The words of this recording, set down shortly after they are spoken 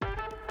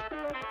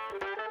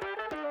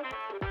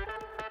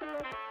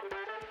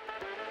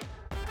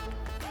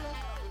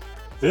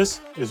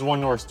This is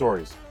One North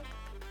Stories.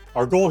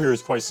 Our goal here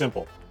is quite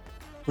simple.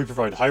 We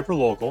provide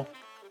hyper-local,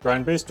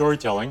 brand-based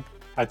storytelling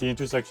at the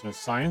intersection of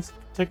science,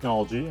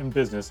 technology, and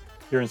business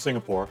here in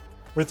Singapore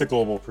with a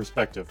global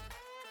perspective.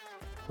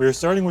 We are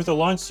starting with a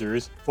launch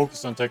series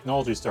focused on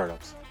technology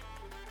startups,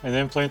 and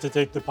then plan to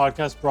take the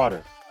podcast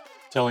broader,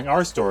 telling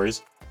our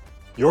stories,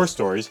 your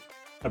stories,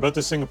 about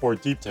the Singapore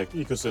deep tech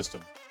ecosystem.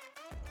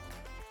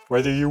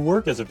 Whether you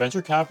work as a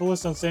venture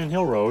capitalist on Sand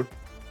Hill Road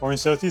or in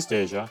Southeast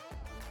Asia,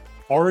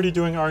 already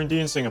doing R&D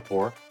in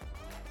Singapore,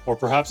 or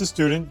perhaps a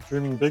student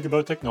dreaming big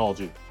about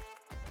technology,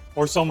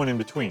 or someone in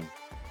between.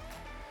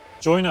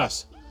 Join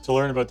us to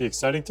learn about the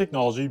exciting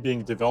technology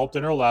being developed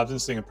in our labs in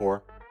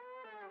Singapore,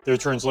 their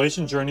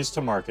translation journeys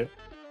to market,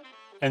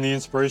 and the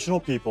inspirational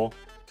people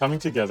coming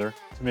together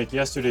to make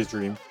yesterday's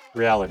dream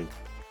reality.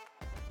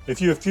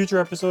 If you have future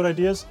episode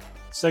ideas,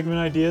 segment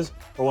ideas,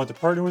 or want to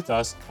partner with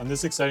us on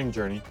this exciting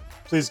journey,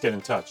 please get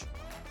in touch.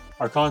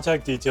 Our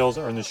contact details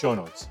are in the show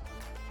notes.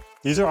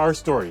 These are our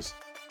stories.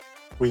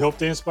 We hope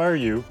they inspire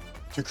you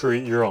to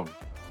create your own.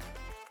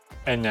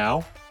 And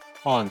now,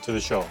 on to the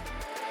show.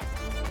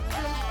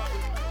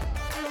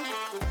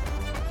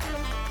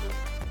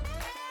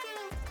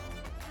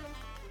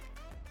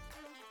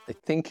 I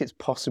think it's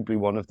possibly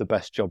one of the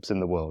best jobs in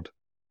the world.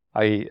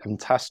 I am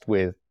tasked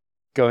with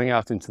going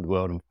out into the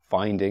world and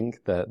finding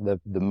the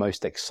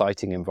most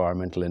exciting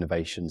environmental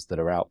innovations that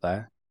are out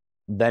there,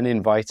 then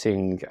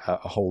inviting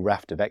a whole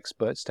raft of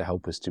experts to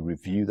help us to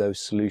review those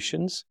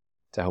solutions,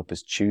 to help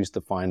us choose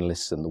the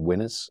finalists and the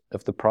winners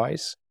of the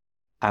prize.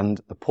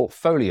 And the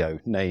portfolio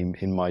name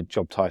in my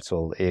job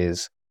title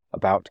is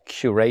about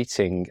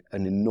curating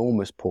an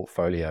enormous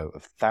portfolio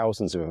of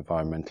thousands of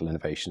environmental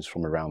innovations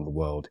from around the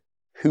world,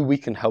 who we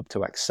can help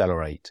to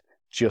accelerate,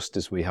 just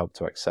as we help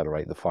to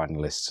accelerate the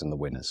finalists and the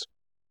winners.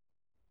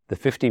 The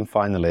 15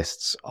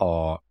 finalists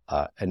are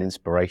an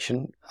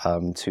inspiration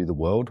to the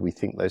world. We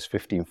think those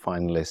 15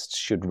 finalists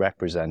should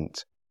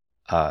represent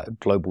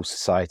global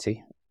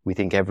society. We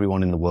think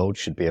everyone in the world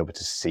should be able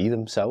to see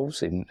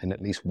themselves in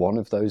at least one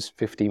of those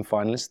 15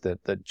 finalists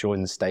that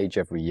join the stage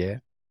every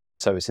year.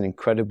 So it's an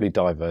incredibly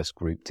diverse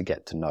group to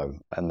get to know,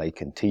 and they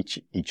can teach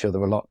each other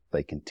a lot.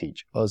 They can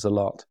teach us a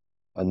lot,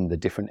 and the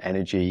different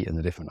energy and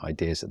the different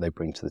ideas that they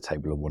bring to the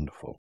table are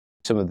wonderful.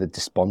 Some of the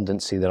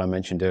despondency that I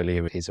mentioned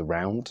earlier is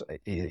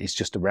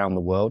just around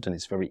the world, and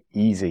it's very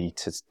easy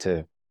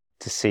to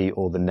see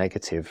all the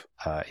negative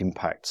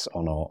impacts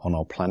on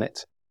our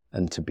planet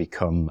and to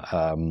become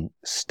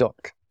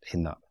stuck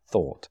in that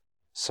thought.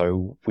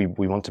 So we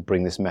want to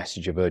bring this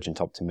message of urgent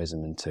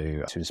optimism and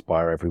to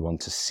inspire everyone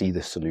to see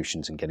the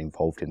solutions and get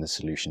involved in the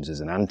solutions as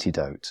an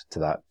antidote to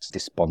that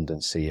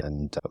despondency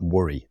and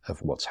worry of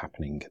what's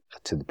happening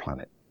to the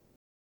planet.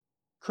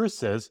 Chris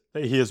says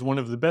that he has one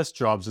of the best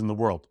jobs in the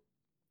world.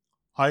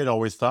 I had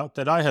always thought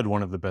that I had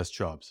one of the best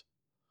jobs.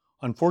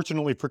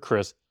 Unfortunately for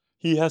Chris,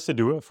 he has to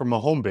do it from a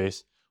home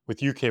base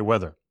with UK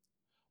weather,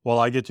 while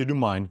I get to do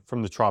mine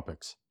from the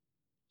tropics.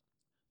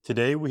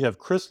 Today we have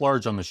Chris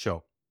Large on the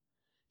show.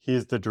 He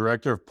is the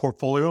Director of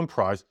Portfolio and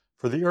Prize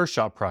for the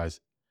EarthShot Prize,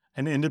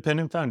 an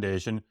independent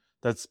foundation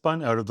that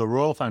spun out of the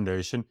Royal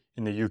Foundation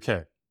in the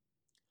UK.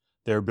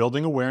 They are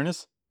building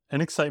awareness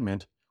and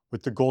excitement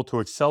with the goal to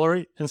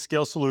accelerate and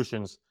scale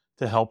solutions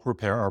to help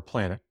repair our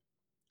planet.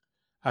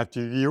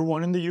 After year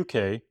 1 in the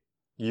UK,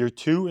 year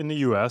 2 in the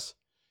US,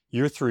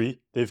 year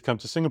 3, they've come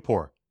to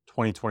Singapore,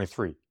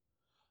 2023.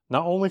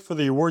 Not only for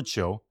the award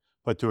show,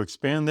 but to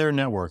expand their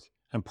network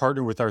and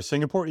partner with our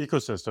Singapore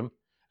ecosystem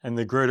and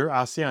the greater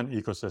ASEAN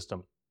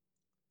ecosystem.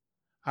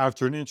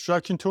 After an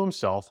introduction to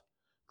himself,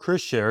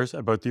 Chris shares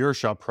about the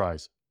EarthShot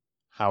Prize,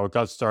 how it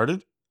got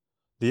started,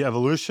 the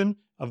evolution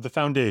of the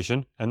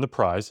foundation and the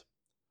prize,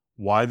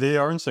 why they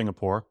are in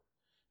Singapore,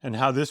 and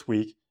how this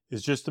week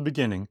is just the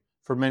beginning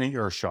for many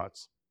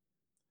EarthShots.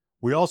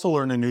 We also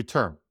learn a new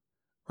term,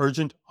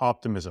 urgent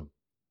optimism.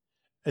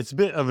 It's a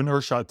bit of an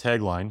EarthShot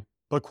tagline,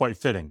 but quite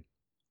fitting.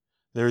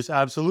 There is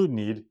absolute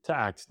need to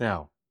act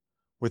now,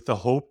 with the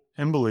hope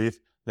and belief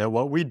that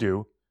what we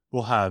do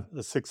will have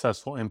a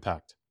successful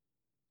impact.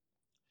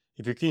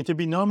 If you're keen to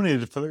be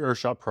nominated for the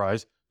EarthShot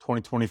Prize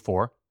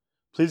 2024,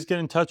 please get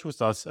in touch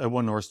with us at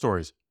One North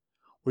Stories.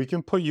 We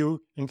can put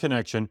you in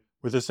connection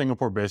with a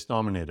Singapore-based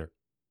nominator.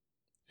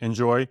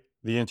 Enjoy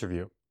the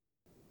interview.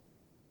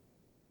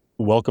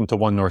 Welcome to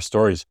One North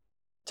Stories.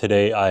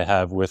 Today I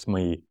have with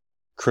me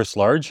Chris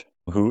Large,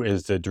 who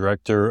is the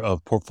Director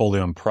of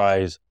Portfolio and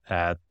Prize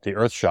at the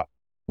EarthShot.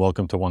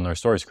 Welcome to One North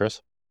Stories,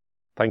 Chris.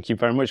 Thank you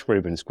very much,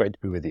 Ruben. It's great to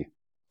be with you.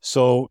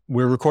 So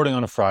we're recording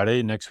on a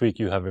Friday. Next week,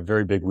 you have a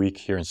very big week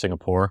here in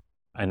Singapore,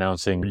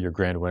 announcing your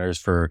grand winners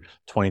for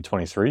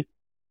 2023.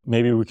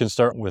 Maybe we can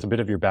start with a bit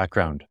of your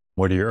background.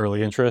 What are your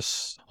early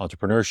interests?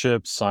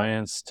 Entrepreneurship,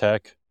 science,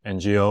 tech,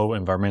 NGO,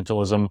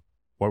 environmentalism.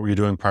 What were you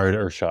doing prior to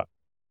EarthShot?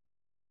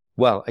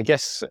 Well, I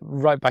guess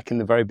right back in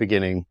the very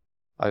beginning,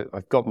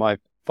 I've got my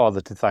father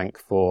to thank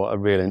for a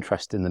real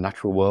interest in the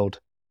natural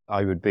world.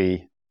 I would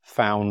be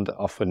found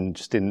often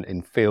just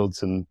in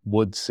fields and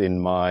woods in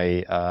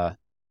my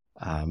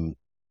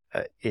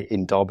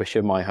in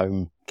Derbyshire, my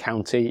home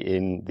county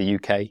in the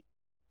UK,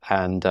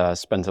 and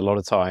spent a lot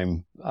of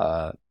time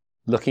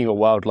looking at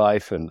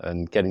wildlife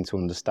and getting to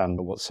understand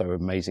what's so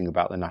amazing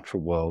about the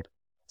natural world.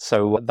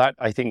 So that,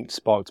 I think,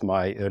 sparked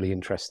my early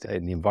interest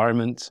in the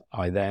environment.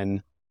 I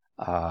then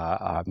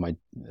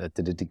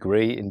did a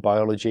degree in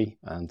biology,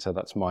 and so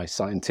that's my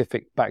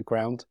scientific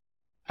background.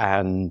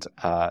 And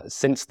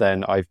since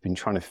then, I've been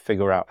trying to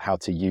figure out how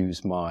to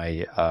use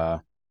my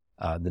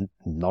the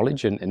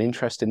knowledge and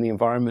interest in the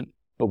environment,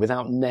 but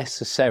without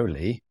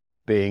necessarily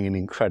being an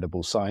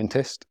incredible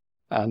scientist.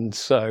 And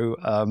so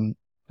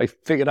I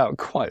figured out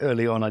quite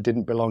early on I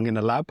didn't belong in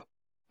a lab.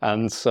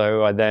 And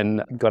so I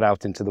then got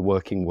out into the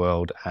working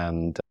world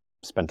and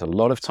spent a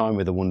lot of time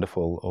with a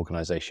wonderful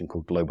organization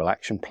called Global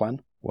Action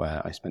Plan,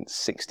 where I spent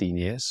 16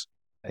 years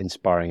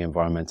inspiring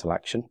environmental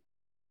action,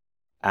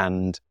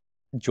 and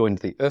joined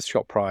the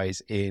EarthShot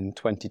Prize in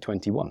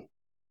 2021.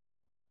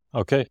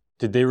 Okay.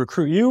 Did they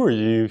recruit you, or did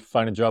you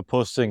find a job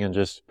posting and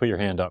just put your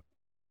hand up?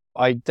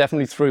 I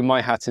definitely threw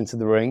my hat into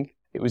the ring.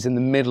 It was in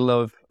the middle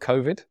of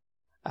COVID,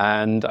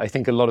 and I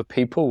think a lot of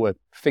people were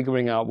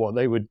figuring out what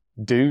they would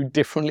do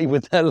differently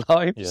with their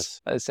lives.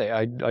 Yes. I'd say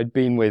I'd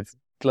been with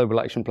Global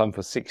Action Plan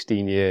for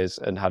 16 years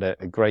and had a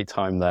great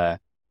time there.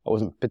 I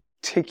wasn't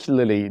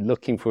particularly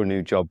looking for a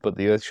new job, but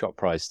the EarthShot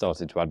Prize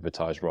started to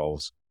advertise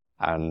roles.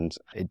 And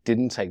it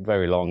didn't take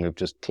very long of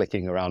just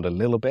clicking around a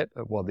little bit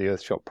at what the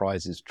EarthShot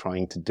Prize is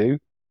trying to do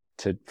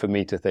for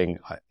me to think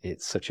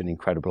it's such an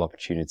incredible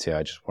opportunity.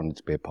 I just wanted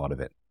to be a part of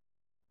it.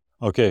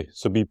 Okay,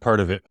 so be part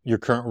of it. Your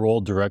current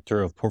role,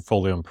 Director of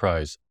Portfolio and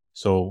Prize.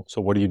 So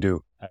what do you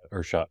do at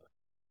EarthShot?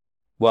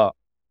 Well,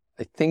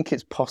 I think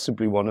it's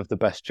possibly one of the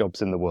best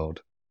jobs in the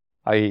world.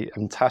 I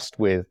am tasked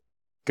with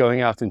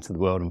going out into the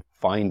world and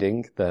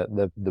finding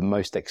the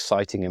most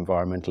exciting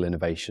environmental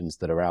innovations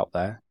that are out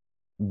there,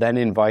 then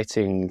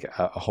inviting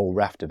a whole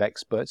raft of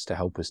experts to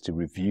help us to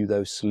review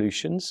those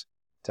solutions,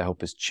 to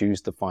help us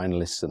choose the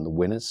finalists and the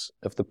winners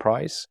of the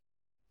prize.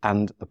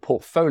 And the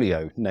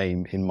portfolio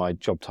name in my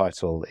job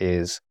title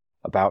is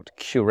about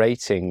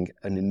curating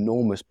an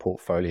enormous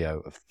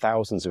portfolio of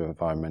thousands of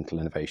environmental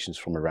innovations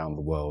from around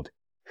the world,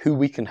 who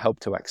we can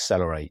help to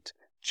accelerate,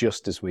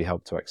 just as we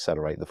help to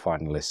accelerate the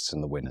finalists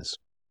and the winners.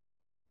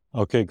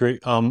 Okay,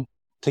 great.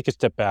 Take a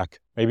step back.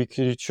 Maybe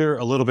could you share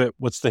a little bit,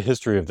 what's the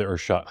history of the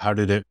EarthShot? How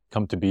did it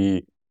come to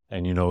be?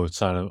 And, it's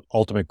kind of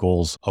ultimate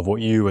goals of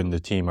what you and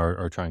the team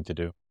are trying to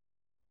do.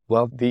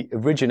 Well, the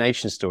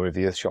origination story of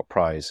the EarthShot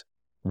Prize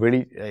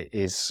really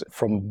is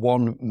from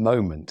one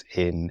moment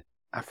in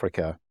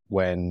Africa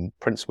when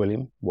Prince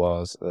William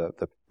was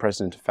the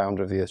president and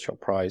founder of the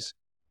EarthShot Prize,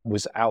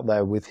 was out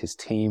there with his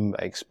team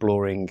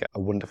exploring a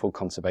wonderful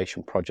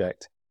conservation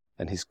project.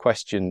 And his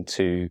question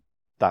to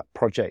that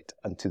project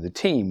and to the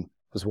team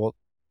was, well,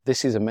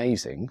 this is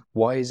amazing.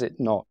 Why is it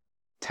not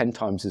 10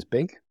 times as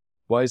big?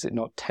 Why is it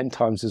not 10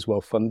 times as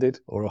well funded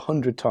or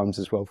 100 times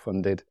as well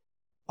funded?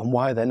 And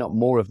why are there not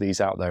more of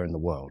these out there in the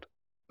world?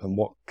 And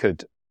what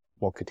could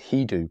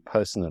he do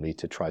personally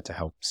to try to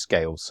help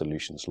scale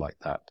solutions like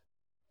that?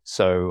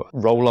 So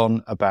roll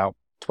on about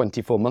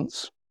 24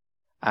 months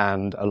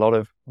and a lot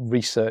of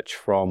research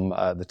from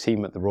the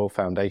team at the Royal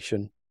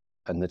Foundation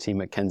and the team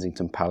at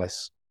Kensington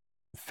Palace,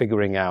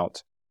 figuring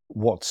out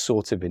what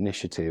sort of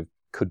initiative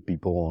could be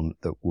born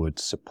that would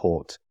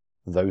support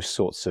those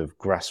sorts of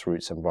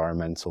grassroots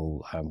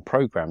environmental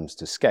programs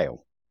to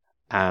scale.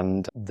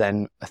 And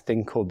then a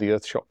thing called the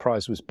EarthShot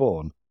Prize was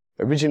born.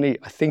 Originally,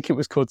 I think it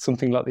was called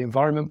something like the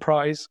Environment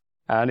Prize,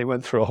 and it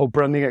went through a whole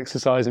branding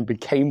exercise and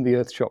became the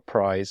EarthShot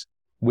Prize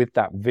with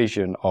that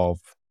vision of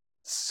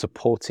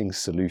supporting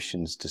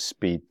solutions to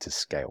speed to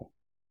scale.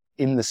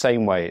 In the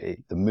same way,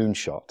 the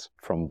moonshot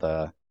from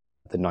the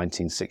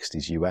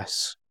 1960s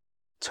US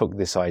took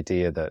this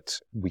idea that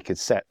we could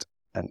set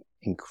an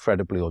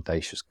incredibly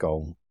audacious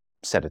goal,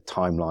 set a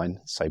timeline,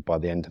 say by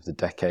the end of the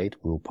decade,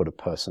 we'll put a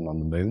person on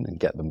the moon and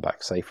get them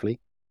back safely.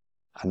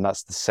 And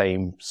that's the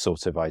same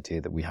sort of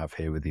idea that we have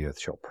here with the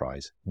EarthShot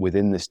Prize.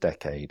 Within this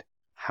decade,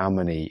 how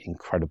many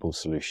incredible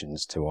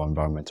solutions to our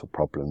environmental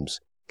problems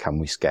can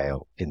we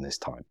scale in this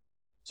time?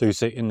 So you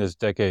say in this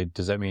decade,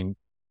 does that mean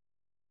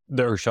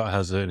the EarthShot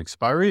has an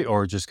expiry,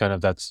 or just kind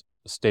of that's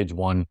stage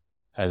one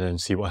and then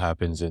see what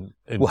happens in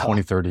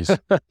 2030s?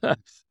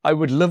 I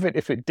would love it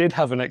if it did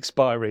have an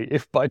expiry.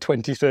 If by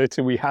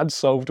 2030 we had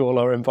solved all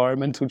our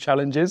environmental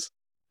challenges,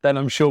 then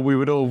I'm sure we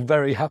would all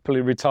very happily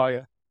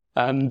retire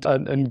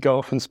and go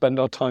off and spend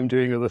our time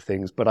doing other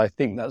things. But I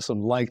think that's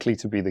unlikely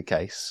to be the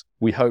case.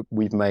 We hope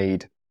we've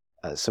made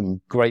some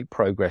great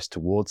progress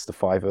towards the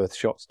 5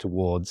 EarthShots,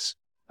 towards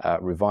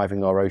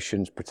reviving our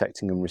oceans,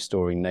 protecting and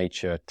restoring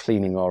nature,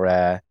 cleaning our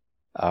air,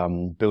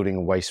 building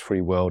a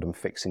waste-free world and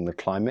fixing the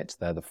climate.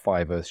 They're the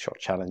 5 EarthShot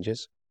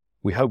challenges.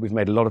 We hope we've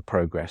made a lot of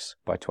progress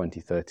by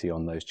 2030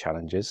 on those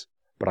challenges,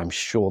 but I'm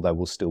sure there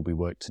will still be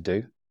work to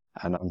do.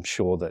 And I'm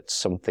sure that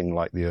something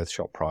like the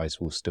EarthShot Prize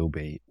will still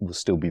be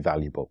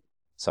valuable.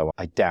 So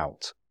I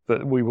doubt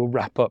that we will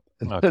wrap up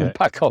and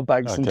pack our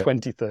bags in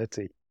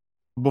 2030.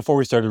 Before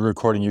we started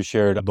recording, you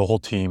shared the whole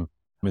team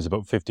is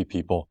about 50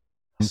 people.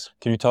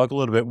 Can you talk a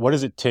little bit, what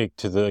does it take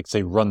to, like,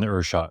 say, run the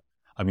EarthShot?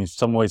 I mean,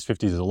 some ways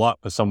 50 is a lot,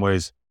 but some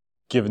ways,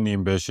 given the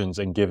ambitions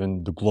and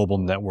given the global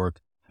network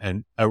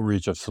and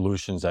outreach of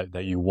solutions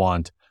that you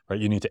want, right,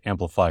 you need to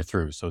amplify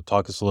through. So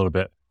talk us a little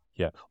bit,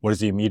 what does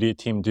the immediate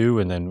team do?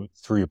 And then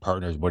through your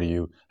partners, what do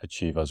you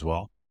achieve as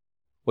well?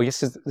 Well,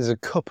 yes, there's a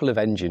couple of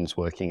engines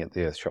working at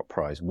the EarthShot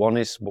Prize. One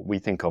is what we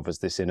think of as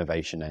this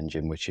innovation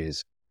engine, which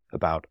is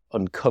about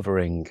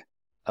uncovering,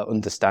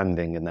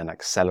 understanding, and then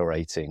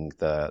accelerating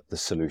the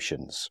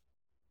solutions.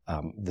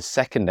 The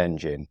second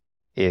engine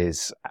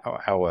is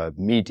our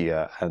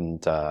media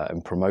and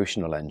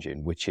promotional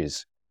engine, which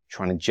is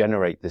trying to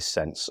generate this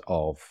sense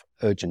of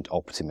urgent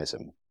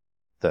optimism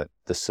that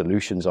the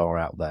solutions are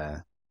out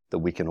there, that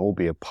we can all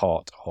be a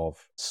part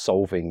of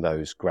solving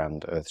those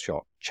grand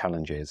EarthShot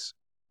challenges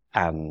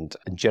and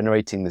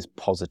generating this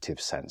positive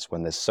sense.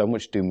 When there's so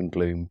much doom and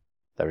gloom,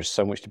 there is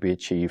so much to be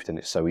achieved, and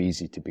it's so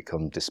easy to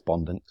become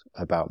despondent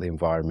about the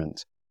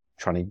environment,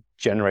 trying to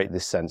generate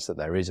this sense that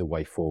there is a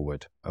way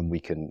forward and we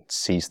can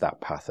seize that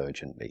path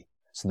urgently.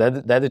 So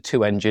they're the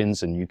two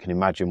engines, and you can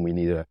imagine we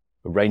need a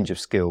range of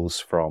skills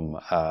from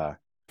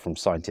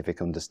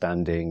scientific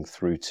understanding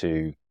through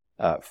to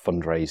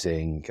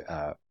fundraising,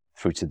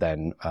 through to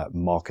then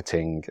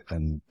marketing,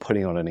 and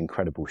putting on an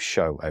incredible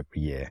show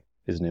every year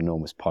is an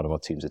enormous part of our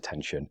team's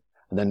attention.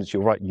 And then, as you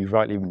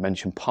rightly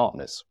mentioned,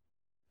 partners.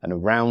 And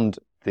around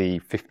the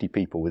 50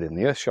 people within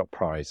the EarthShot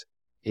Prize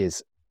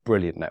is a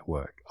brilliant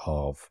network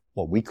of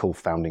what we call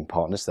founding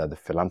partners. They're the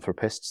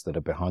philanthropists that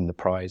are behind the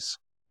prize.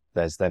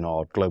 There's then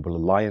our Global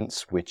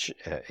Alliance, which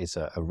is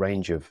a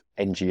range of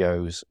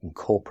NGOs and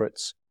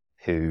corporates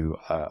who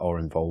are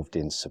involved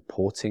in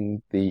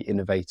supporting the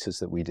innovators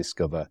that we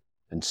discover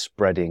and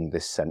spreading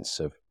this sense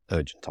of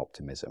urgent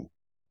optimism.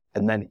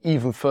 And then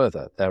even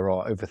further, there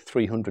are over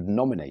 300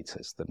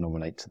 nominators that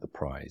nominate to the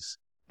prize.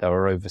 There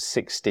are over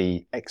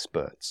 60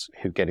 experts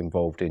who get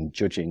involved in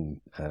judging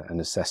and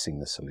assessing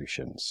the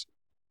solutions.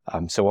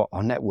 So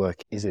our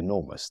network is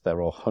enormous.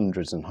 There are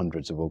hundreds and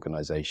hundreds of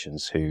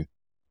organizations who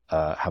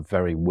have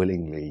very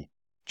willingly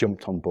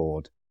jumped on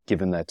board,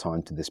 given their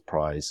time to this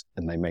prize,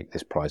 and they make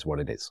this prize what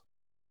it is.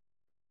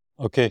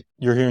 Okay,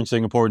 you're here in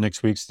Singapore.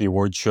 Next week's the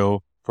award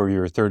show for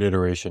your third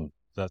iteration.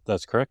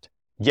 That's correct?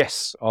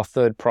 Yes, our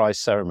third prize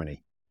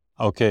ceremony.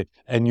 Okay,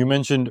 and you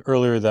mentioned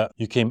earlier that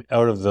you came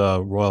out of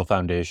the Royal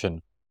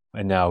Foundation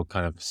and now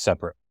kind of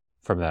separate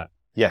from that.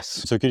 Yes.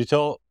 So could you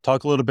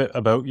talk a little bit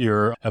about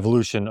your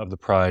evolution of the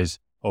prize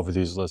over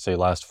these, let's say,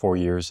 last 4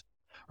 years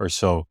or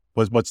so?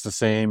 What's the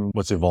same?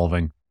 What's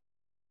evolving?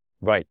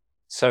 Right.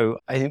 So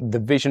I think the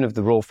vision of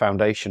the Royal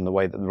Foundation, the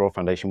way that the Royal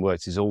Foundation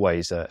works, is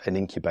always an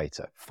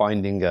incubator,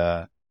 finding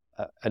an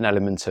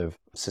element of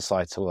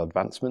societal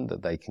advancement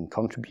that they can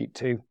contribute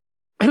to,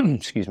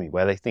 excuse me,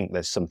 where they think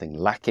there's something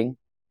lacking,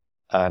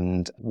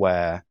 and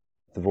where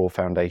the Royal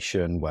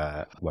Foundation,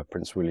 where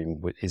Prince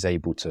William is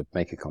able to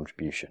make a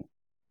contribution.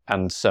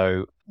 And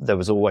so there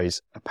was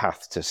always a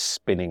path to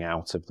spinning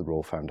out of the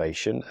Royal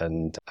Foundation,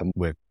 and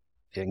we're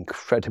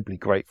incredibly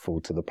grateful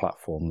to the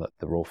platform that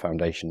the Royal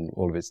Foundation,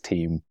 all of its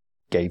team,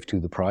 gave to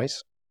the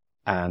prize.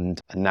 And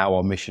now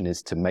our mission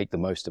is to make the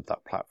most of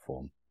that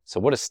platform. So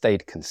what has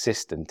stayed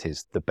consistent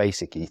is the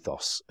basic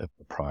ethos of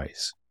the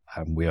prize.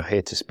 We are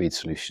here to speed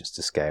solutions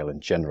to scale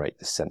and generate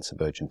this sense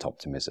of urgent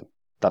optimism.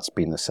 That's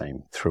been the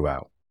same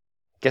throughout.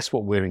 I guess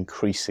what we're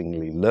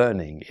increasingly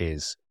learning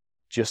is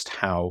just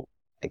how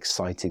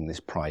exciting this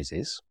prize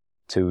is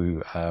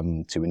to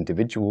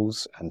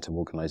individuals and to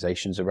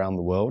organizations around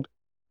the world,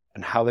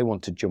 and how they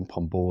want to jump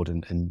on board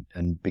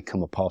and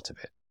become a part of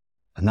it.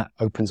 And that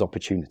opens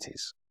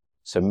opportunities.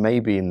 So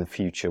maybe in the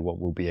future, what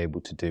we'll be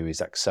able to do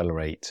is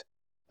accelerate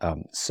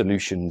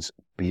solutions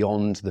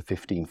beyond the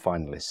 15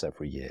 finalists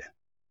every year.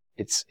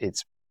 It's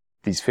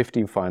these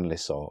 15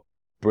 finalists are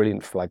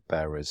brilliant flag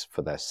bearers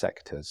for their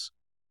sectors,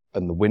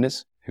 and the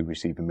winners, who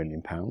receive £1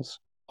 million,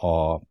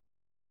 are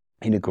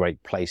in a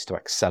great place to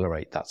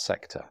accelerate that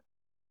sector.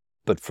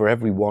 But for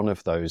every one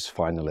of those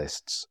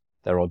finalists,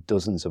 there are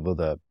dozens of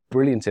other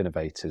brilliant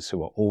innovators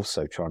who are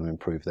also trying to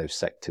improve those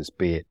sectors,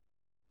 be it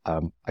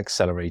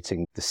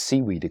accelerating the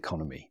seaweed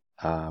economy,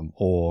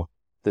 or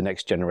the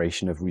next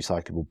generation of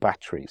recyclable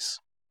batteries,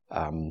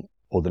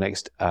 or the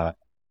next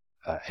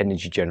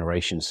energy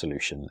generation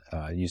solution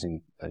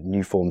using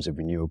new forms of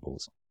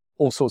renewables,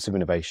 all sorts of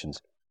innovations.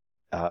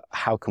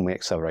 How can we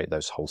accelerate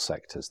those whole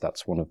sectors?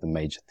 That's one of the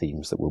major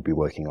themes that we'll be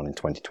working on in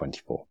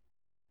 2024.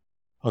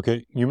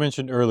 Okay, you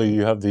mentioned earlier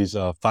you have these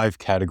 5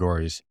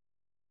 categories.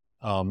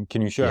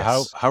 Can you share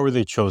Yes. how are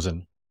they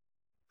chosen?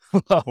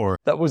 Or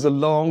That was a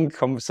long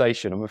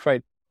conversation. I'm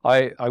afraid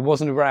I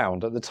wasn't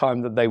around at the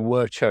time that they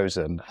were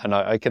chosen, and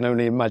I can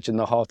only imagine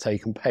the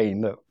heartache and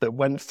pain that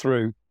went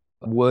through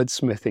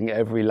wordsmithing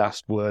every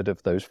last word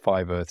of those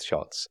 5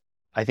 EarthShots.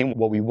 I think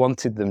what we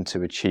wanted them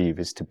to achieve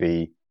is to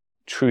be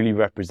truly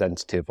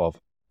representative of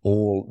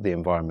all the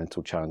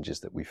environmental challenges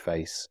that we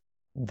face,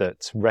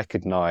 that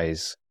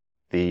recognize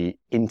the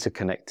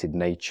interconnected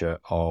nature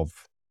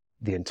of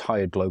the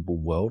entire global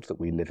world that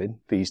we live in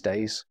these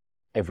days,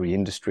 every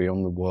industry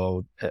on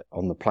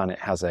the planet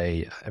has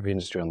an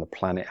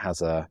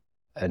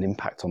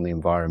impact on the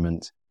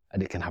environment,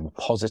 and it can have a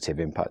positive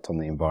impact on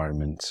the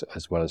environment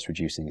as well as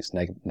reducing its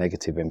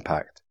negative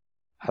impact.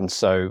 And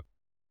so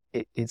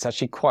it's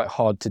actually quite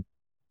hard to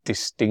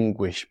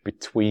distinguish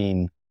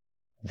between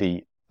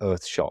the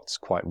EarthShots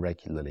quite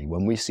regularly.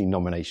 When we see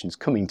nominations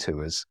coming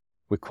to us,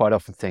 we quite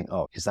often think,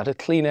 oh, is that a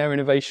clean air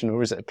innovation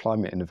or is it a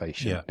climate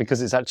innovation? Yeah.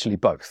 Because it's actually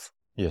both.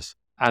 Yes.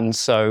 And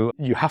so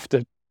you have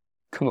to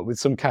come up with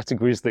some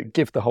categories that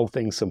give the whole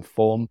thing some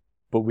form,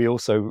 but we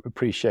also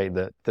appreciate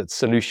that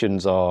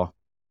solutions are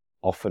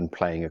often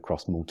playing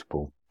across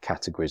multiple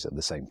categories at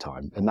the same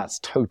time. And that's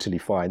totally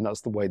fine.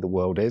 That's the way the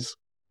world is.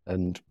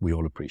 And we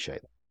all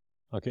appreciate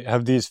that. Okay.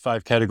 Have these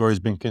 5 categories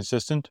been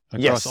consistent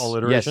across all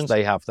iterations?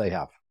 Yes, they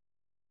have.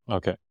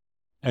 Okay.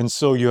 And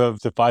so you have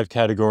the 5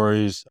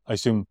 categories, I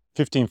assume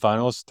 15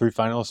 finalists, 3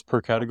 finalists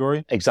per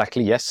category?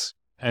 Exactly, yes.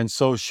 And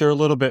so share a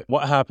little bit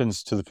what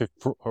happens to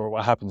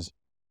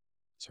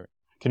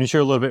can you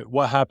share a little bit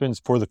what happens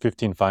for the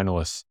 15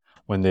 finalists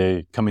when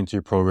they come into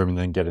your program and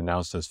then get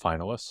announced as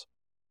finalists?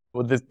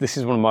 Well, this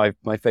is one of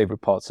my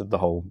favorite parts of the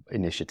whole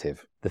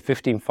initiative. The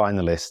 15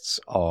 finalists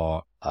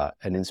are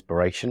an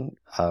inspiration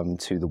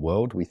to the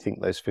world. We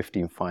think those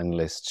 15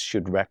 finalists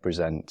should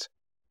represent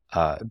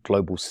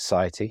global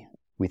society.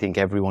 We think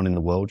everyone in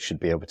the world should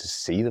be able to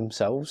see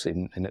themselves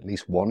in at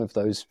least one of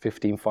those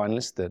 15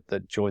 finalists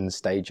that join the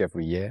stage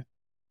every year.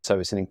 So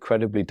it's an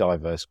incredibly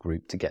diverse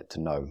group to get to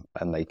know,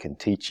 and they can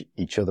teach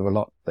each other a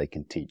lot. They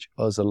can teach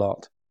us a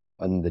lot,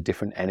 and the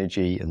different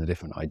energy and the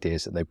different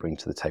ideas that they bring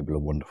to the table are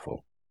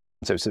wonderful.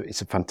 So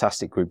it's a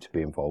fantastic group to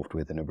be involved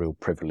with, and a real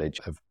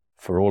privilege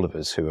for all of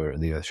us who are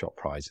at the EarthShot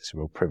Prize. It's a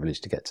real privilege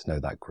to get to know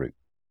that group.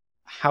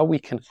 How we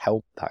can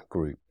help that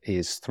group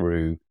is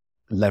through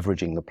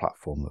leveraging the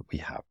platform that we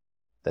have.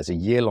 There's a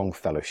year-long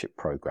fellowship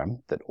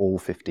program that all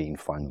 15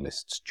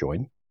 finalists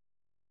join.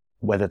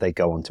 Whether they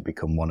go on to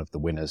become one of the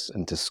winners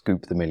and to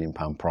scoop the £1 million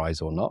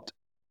prize or not,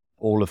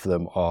 all of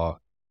them are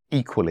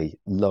equally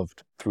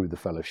loved through the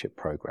fellowship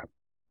program.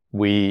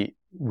 We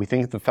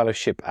think of the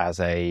fellowship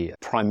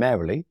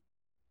primarily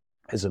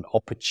as an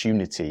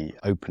opportunity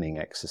opening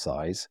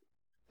exercise,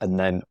 and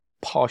then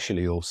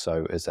partially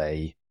also as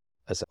a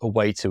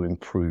way to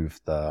improve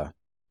the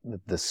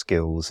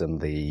skills and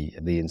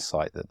the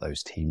insight that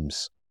those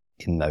teams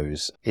in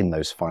those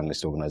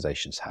finalist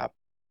organizations have.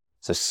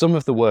 So some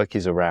of the work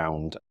is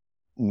around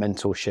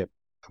mentorship,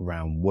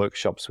 around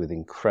workshops with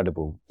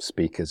incredible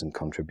speakers and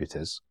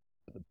contributors.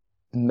 The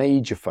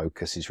major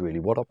focus is really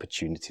what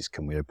opportunities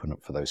can we open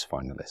up for those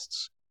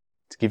finalists.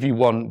 To give you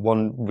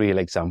one real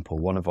example,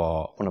 one of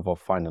our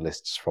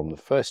finalists from the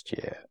first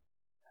year,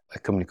 a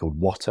company called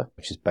Water,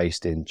 which is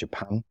based in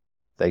Japan.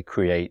 They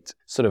create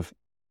sort of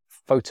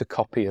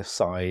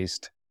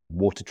photocopier-sized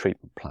water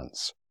treatment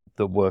plants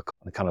that work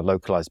on a kind of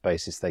localized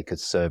basis. They could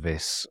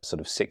service sort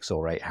of 6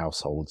 or 8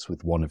 households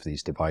with one of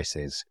these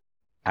devices.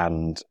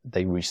 And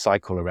they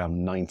recycle around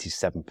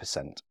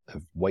 97%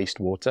 of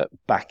wastewater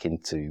back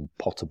into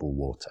potable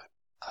water.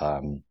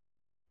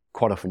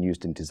 Quite often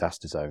used in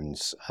disaster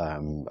zones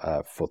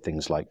for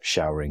things like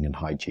showering and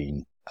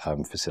hygiene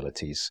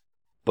facilities,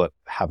 but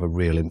have a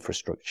real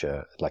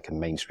infrastructure, like a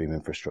mainstream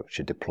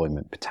infrastructure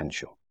deployment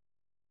potential.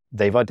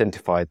 They've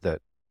identified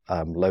that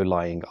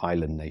low-lying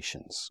island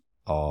nations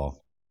are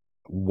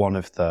one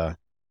of the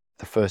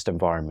first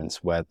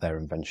environments where their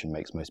invention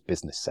makes most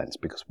business sense,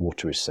 because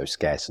water is so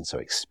scarce and so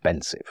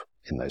expensive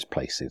in those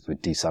places,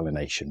 with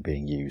desalination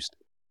being used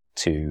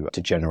to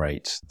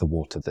generate the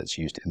water that's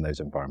used in those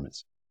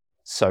environments.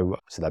 So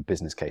that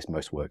business case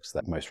works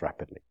most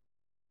rapidly.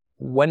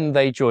 When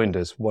they joined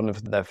us, one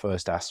of their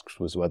first asks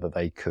was whether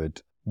they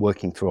could,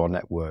 working through our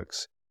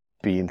networks,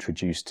 be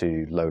introduced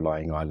to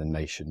low-lying island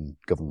nation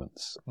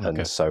governments. Okay.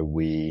 And so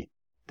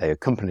they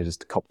accompanied us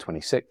to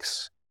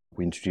COP26.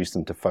 We introduced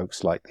them to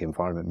folks like the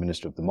Environment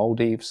Minister of the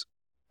Maldives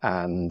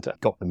and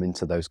got them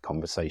into those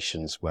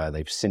conversations where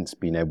they've since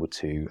been able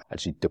to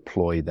actually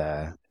deploy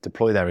their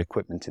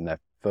equipment in their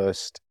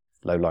first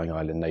low-lying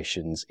island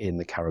nations in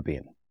the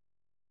Caribbean.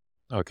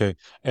 Okay.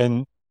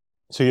 And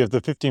so you have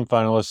the 15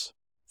 finalists,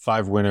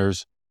 5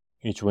 winners.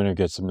 Each winner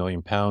gets £1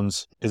 million.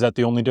 Is that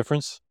the only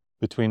difference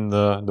between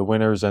the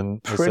winners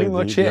and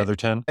the other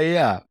 10?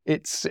 Yeah,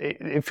 it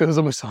feels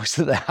almost like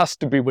that there has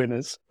to be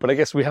winners, but I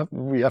guess we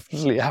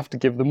absolutely have to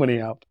give the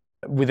money out.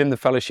 Within the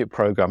fellowship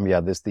program,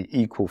 there's the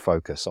equal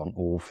focus on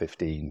all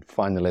 15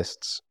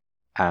 finalists,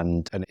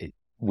 and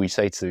we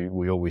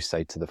always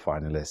say to the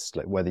finalists,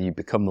 like, whether you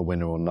become the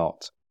winner or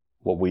not,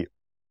 what we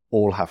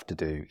all have to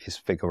do is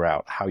figure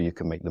out how you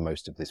can make the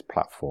most of this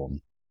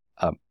platform.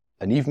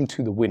 And even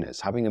to the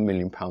winners, having £1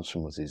 million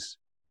from us is,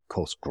 of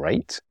course,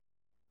 great,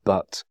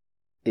 but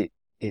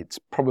it's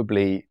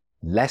probably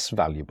less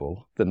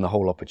valuable than the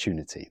whole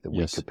opportunity that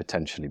we could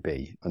potentially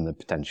be, and the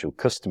potential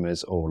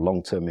customers or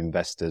long-term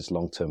investors,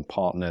 long-term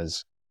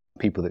partners,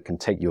 people that can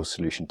take your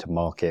solution to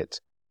market.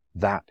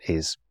 That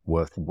is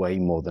worth way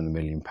more than £1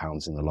 million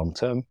in the long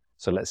term.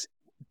 So let's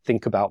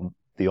think about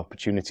the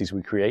opportunities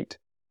we create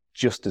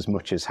just as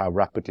much as how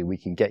rapidly we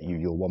can get you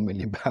your £1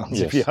 million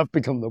if you Yes. have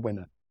become the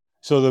winner.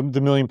 So the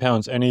 £1 million,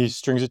 any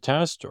strings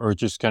attached, or it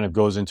just kind of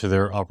goes into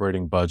their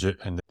operating budget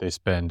and they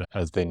spend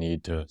as they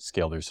need to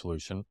scale their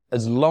solution?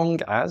 As long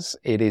as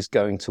it is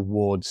going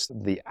towards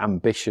the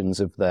ambitions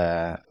of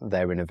their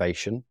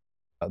innovation.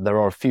 There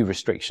are a few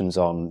restrictions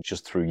on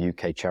just through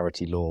UK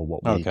charity law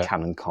what we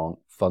can and can't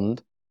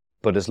fund.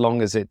 But as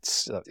long as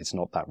it's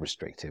not that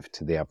restrictive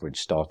to the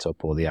average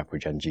startup or the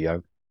average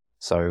NGO.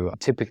 So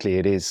typically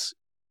it is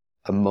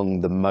among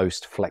the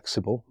most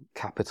flexible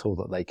capital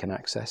that they can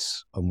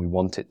access. And we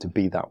want it to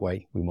be that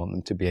way. We want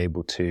them to be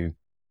able to,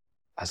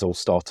 as all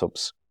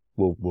startups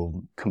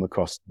will come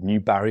across new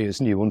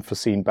barriers, new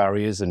unforeseen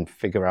barriers, and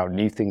figure out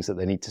new things that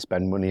they need to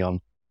spend money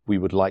on. We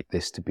would like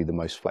this to be the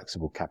most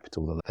flexible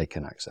capital that they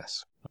can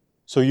access.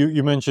 So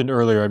you mentioned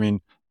earlier, I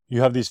mean,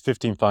 you have these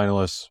 15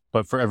 finalists,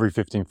 but for every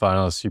 15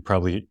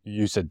 finalists,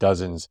 you said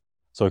dozens.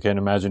 So I can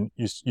imagine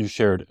you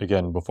shared,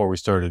 again, before we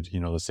started,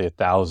 let's say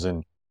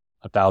 1,000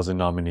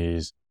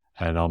 nominees,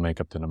 and I'll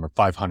make up the number.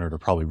 500 are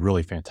probably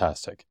really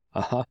fantastic.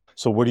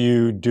 So what do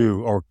you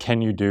do, or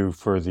can you do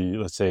for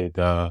let's say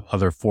the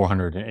other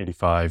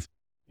 485,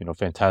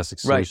 fantastic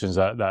solutions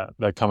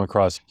that come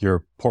across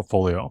your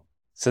portfolio?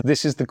 So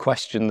this is the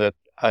question that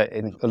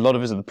a lot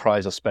of us at the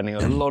prize are spending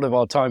a lot of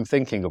our time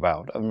thinking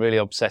about and really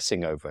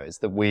obsessing over, is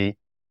that we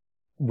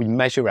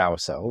measure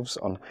ourselves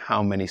on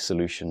how many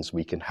solutions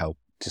we can help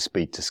to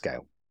speed to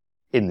scale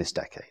in this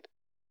decade.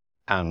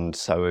 And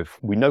so if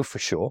we know for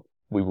sure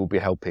we will be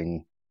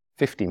helping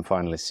 15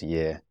 finalists a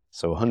year,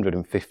 so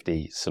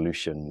 150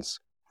 solutions,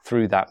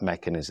 through that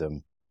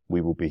mechanism,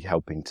 we will be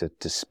helping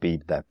to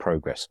speed their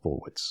progress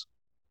forwards.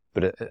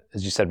 But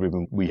as you said,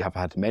 Ruben, we have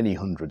had many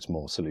hundreds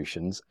more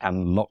solutions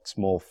and lots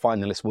more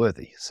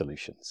finalist-worthy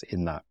solutions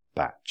in that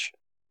batch.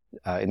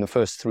 In the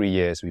first 3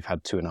 years, we've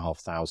had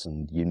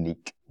 2,500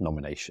 unique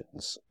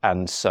nominations.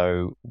 And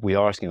so we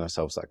are asking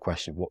ourselves that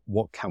question,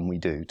 what can we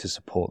do to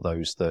support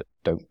those that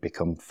don't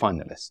become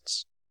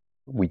finalists?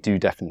 We do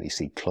definitely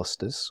see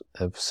clusters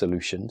of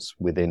solutions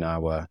within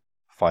our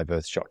 5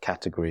 EarthShot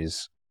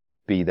categories,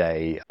 be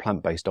they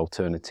plant-based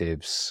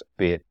alternatives,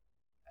 be it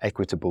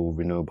equitable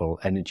renewable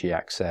energy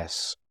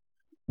access,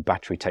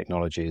 battery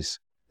technologies.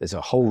 There's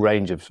a whole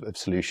range of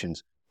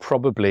solutions,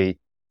 probably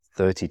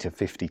 30 to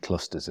 50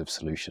 clusters of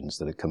solutions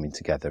that are coming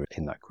together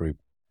in that group.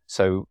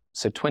 So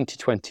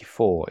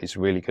 2024 is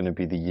really going to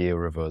be the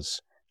year of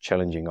us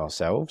challenging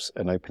ourselves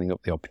and opening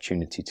up the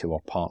opportunity to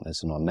our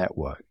partners and our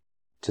network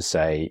to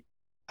say,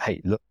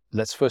 hey, look,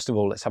 let's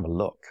have a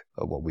look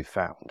at what we've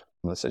found.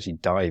 Let's actually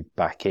dive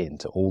back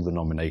into all the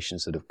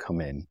nominations that have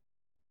come in.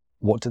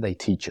 What do they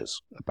teach us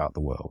about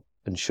the world?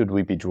 And should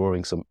we be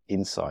drawing some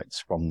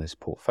insights from this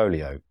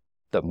portfolio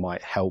that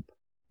might help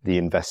the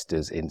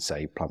investors in,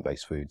 say,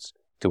 plant-based foods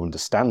to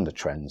understand the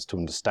trends, to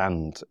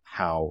understand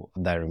how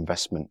their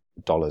investment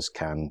dollars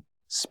can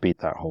speed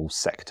that whole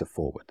sector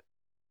forward?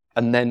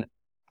 And then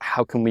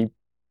how can we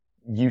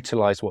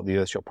utilize what the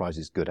EarthShot Prize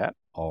is good at,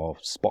 our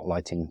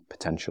spotlighting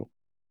potential?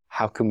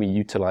 How can we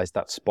utilize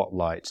that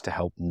spotlight to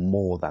help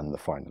more than the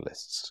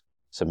finalists?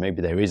 So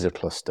maybe there is a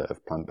cluster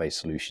of plant-based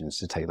solutions,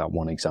 to take that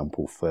one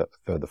example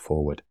further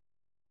forward.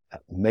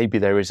 Maybe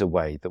there is a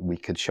way that we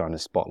could shine a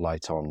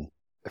spotlight on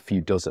a few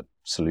dozen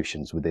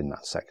solutions within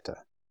that sector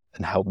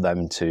and help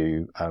them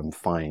to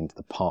find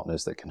the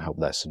partners that can help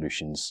their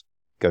solutions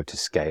go to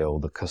scale,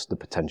 the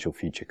potential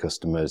future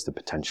customers, the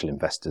potential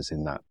investors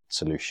in that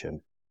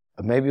solution.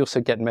 And maybe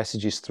also get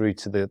messages through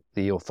to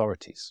the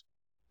authorities,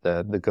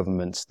 the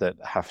governments that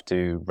have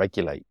to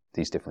regulate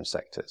these different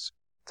sectors,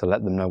 to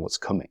let them know what's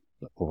coming.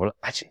 Or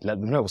actually let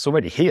them know what's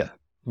already here.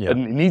 Yeah.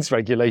 And it needs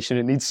regulation,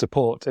 it needs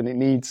support, and it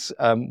needs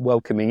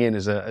welcoming in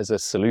as a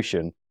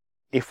solution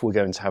if we're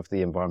going to have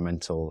the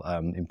environmental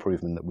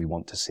improvement that we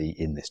want to see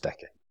in this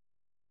decade.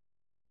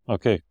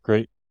 Okay,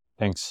 great.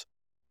 Thanks.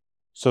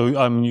 So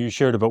you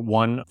shared about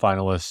one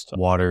finalist,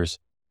 Waters.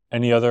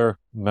 Any other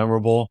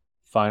memorable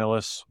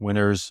finalists,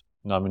 winners,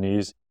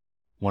 nominees?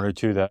 One or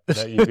two that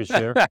you could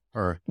share?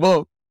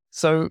 Well,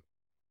 so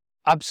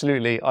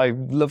absolutely. I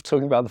love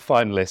talking about the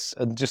finalists,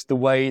 and just the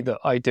way that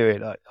I do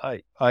it.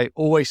 I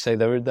always say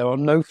there are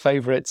no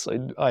favorites.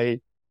 I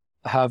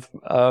have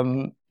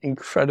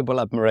incredible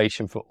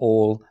admiration for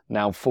all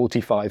now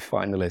 45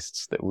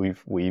 finalists that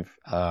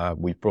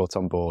we've brought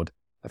on board.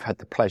 I've had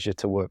the pleasure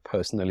to work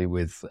personally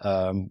with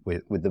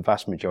the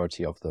vast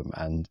majority of them,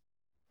 and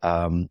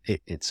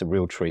it's a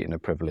real treat and a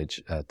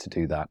privilege to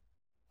do that.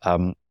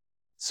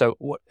 So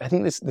I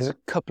think there's a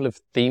couple of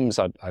themes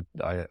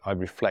I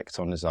reflect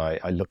on as I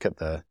look at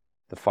the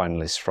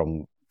finalists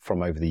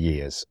from over the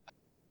years.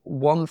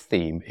 One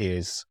theme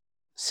is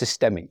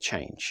systemic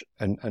change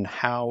and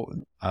how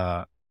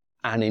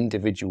an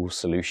individual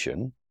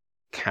solution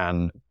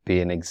can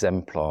be an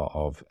exemplar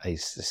of a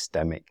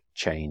systemic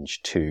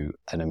change to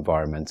an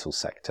environmental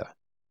sector.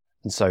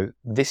 And so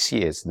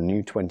the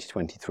new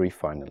 2023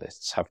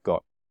 finalists have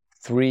got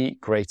 3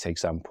 great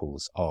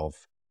examples of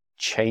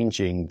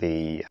changing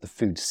the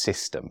food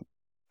system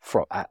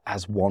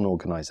as one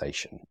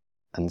organization.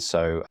 And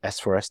so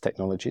S4S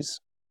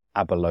Technologies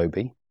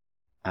Abalobi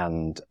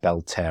and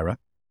Belterra.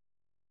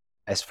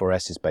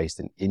 S4S is based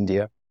in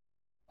India,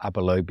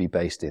 Abalobi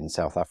based in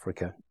South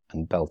Africa,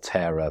 and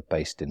Belterra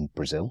based in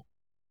Brazil.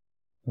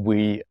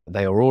 They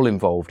are all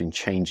involved in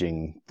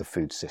changing the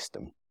food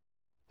system.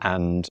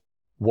 And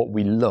what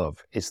we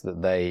love is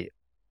that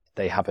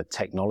they have a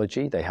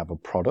technology, they have a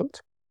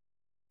product,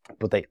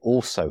 but they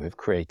also have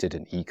created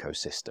an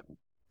ecosystem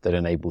that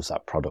enables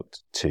that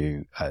product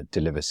to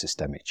deliver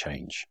systemic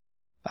change.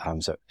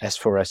 So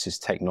S4S's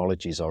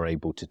technologies are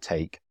able to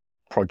take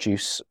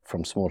produce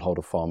from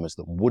smallholder farmers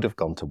that would have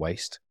gone to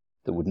waste,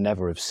 that would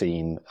never have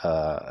seen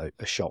a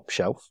shop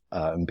shelf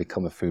and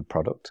become a food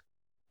product,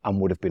 and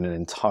would have been an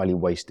entirely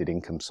wasted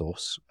income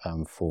source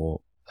for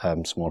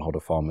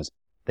smallholder farmers.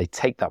 They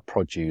take that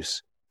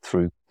produce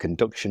through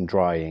conduction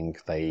drying,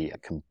 they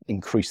can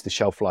increase the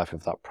shelf life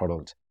of that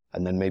product,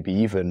 and then maybe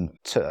even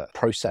to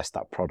process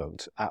that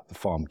product at the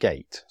farm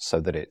gate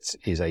so that it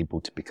is able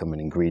to become an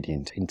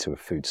ingredient into a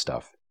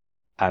foodstuff.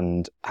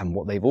 And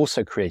what they've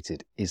also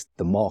created is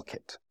the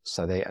market.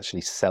 So they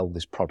actually sell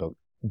this product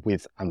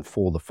with and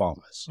for the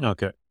farmers.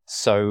 Okay.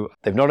 So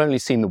they've not only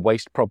seen the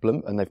waste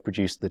problem and they've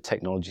produced the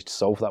technology to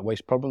solve that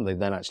waste problem, they've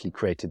then actually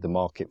created the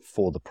market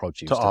for the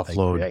produce To that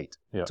offload. they create,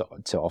 Yeah.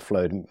 to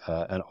offload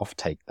and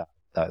offtake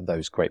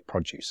those great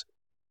produce.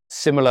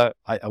 Similar,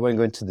 I won't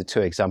go into the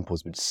two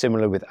examples, but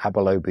similar with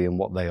Abalobi and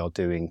what they are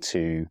doing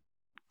to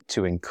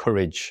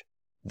encourage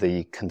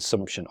the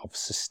consumption of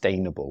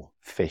sustainable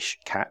fish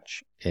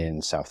catch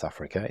in South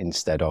Africa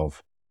instead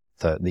of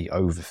the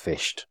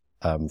overfished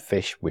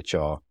fish, which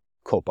are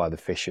caught by the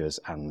fishers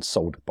and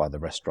sold by the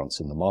restaurants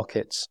in the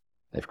markets.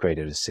 They've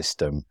created a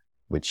system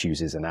which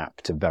uses an app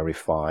to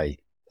verify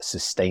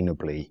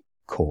sustainably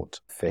caught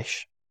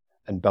fish.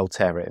 And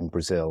Belterra in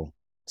Brazil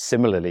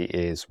similarly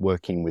is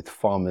working with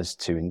farmers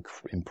to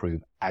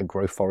improve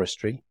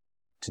agroforestry,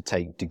 to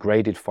take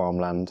degraded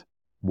farmland,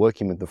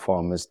 working with the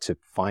farmers to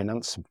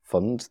finance and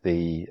fund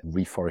the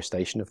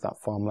reforestation of that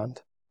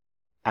farmland,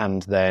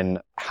 and then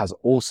has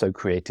also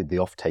created the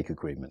offtake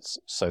agreements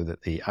so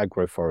that the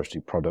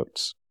agroforestry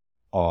products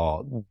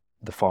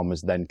the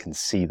farmers then can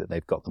see that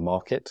they've got the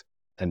market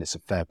and it's a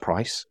fair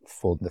price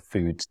for the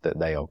foods that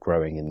they are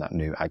growing in that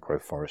new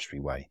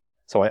agroforestry way.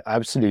 So I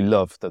absolutely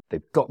love that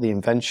they've got the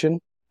invention,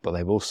 but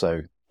they've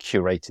also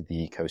curated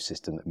the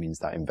ecosystem that means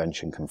that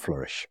invention can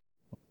flourish.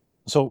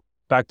 So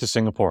back to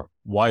Singapore.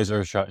 Why is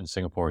EarthShot in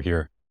Singapore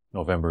here,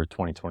 November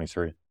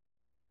 2023?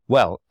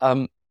 Well,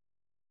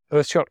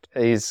 EarthShot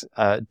is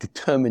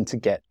determined to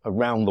get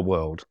around the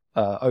world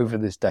over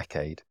this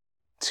decade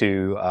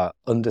to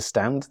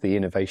understand the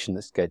innovation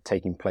that's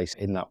taking place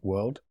in that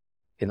world,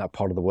 in that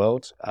part of the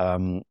world,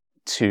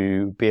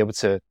 to be able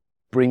to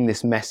bring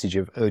this message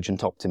of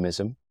urgent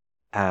optimism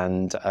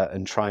and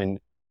try and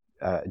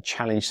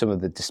challenge some of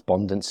the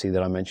despondency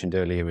that I mentioned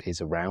earlier is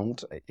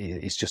around.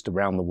 It's just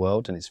around the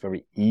world, and it's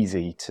very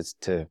easy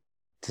to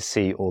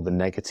see all the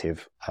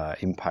negative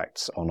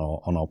impacts on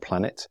our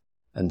planet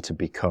and to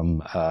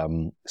become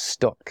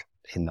stuck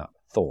in that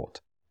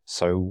thought.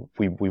 So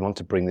we want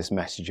to bring this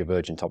message of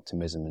urgent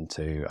optimism and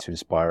to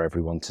inspire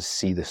everyone to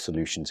see the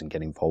solutions and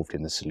get involved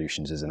in the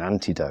solutions as an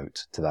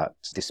antidote to that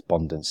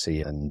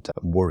despondency and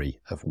worry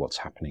of what's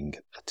happening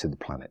to the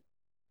planet.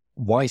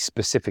 Why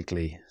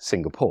specifically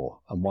Singapore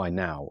and why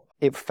now?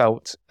 It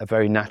felt a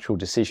very natural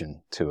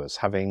decision to us,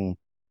 having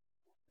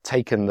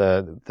taken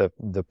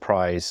the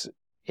prize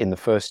in the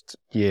first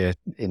year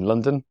in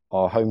London,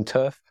 our home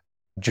turf,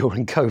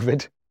 during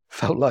COVID,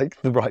 felt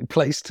like the right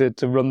place to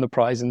run the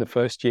prize in the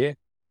first year.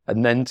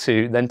 And then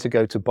to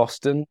go to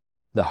Boston,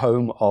 the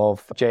home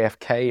of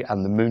JFK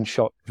and the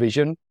moonshot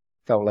vision,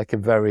 felt like a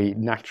very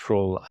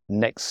natural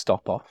next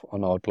stop off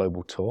on our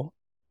global tour.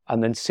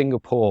 And then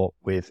Singapore,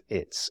 with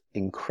its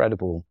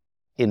incredible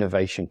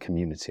innovation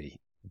community,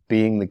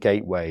 being the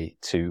gateway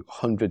to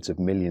hundreds of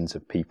millions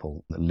of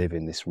people that live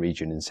in this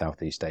region in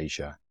Southeast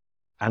Asia,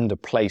 and a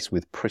place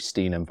with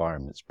pristine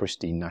environments,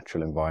 pristine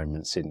natural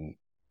environments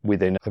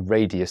within a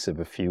radius of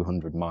a few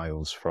hundred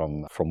miles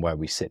from where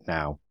we sit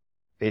now.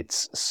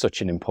 It's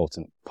such an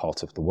important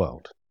part of the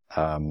world.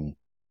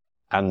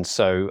 And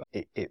so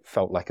it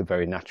felt like a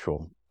very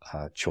natural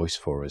choice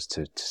for us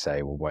to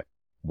say, well,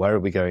 where are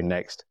we going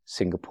next?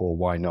 Singapore,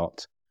 why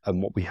not?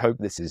 And what we hope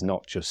this is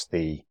not just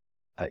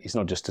it's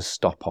not just a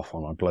stop off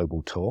on our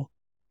global tour.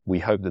 We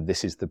hope that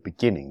this is the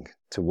beginning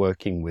to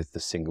working with the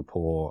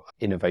Singapore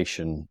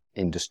innovation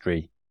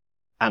industry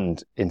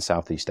and in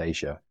Southeast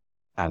Asia.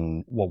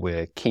 And what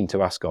we're keen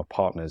to ask our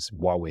partners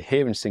while we're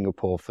here in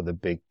Singapore for the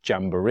big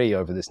jamboree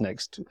over this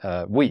next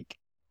week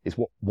is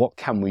what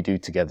can we do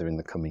together in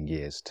the coming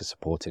years to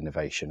support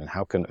innovation, and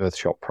how can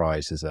EarthShot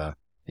Prize as an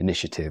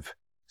initiative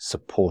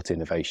support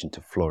innovation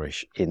to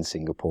flourish in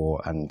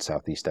Singapore and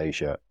Southeast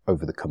Asia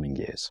over the coming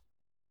years.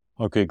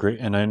 Okay, great.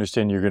 And I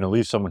understand you're going to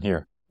leave someone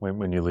here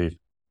when you leave.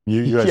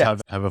 You guys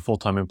have a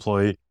full-time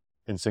employee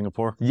in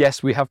Singapore?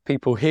 Yes, we have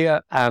people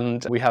here,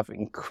 and we have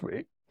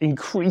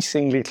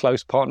increasingly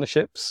close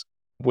partnerships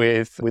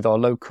with our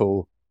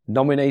local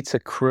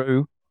nominator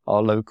crew,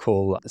 our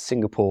local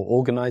Singapore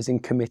organizing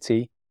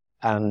committee,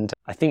 And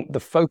I think the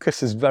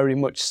focus has very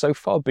much so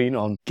far been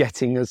on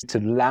getting us to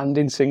land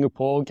in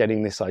Singapore,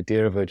 getting this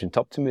idea of urgent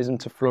optimism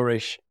to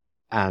flourish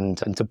and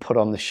to put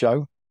on the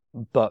show.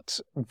 But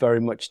very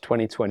much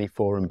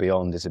 2024 and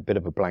beyond is a bit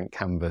of a blank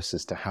canvas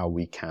as to how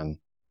we can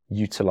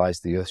utilize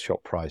the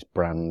EarthShot Prize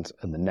brand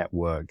and the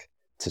network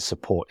to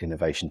support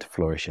innovation to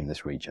flourish in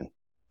this region.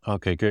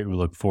 Okay, great. We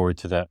look forward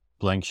to that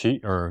blank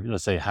sheet, or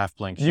let's say half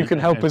blank sheet. You can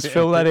help us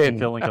fill that in.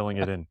 Filling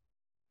it in.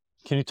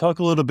 Can you talk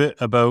a little bit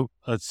about,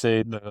 let's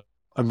say, the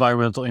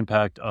environmental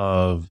impact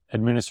of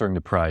administering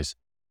the prize?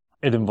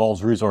 It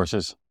involves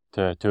resources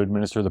to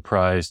administer the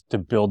prize, to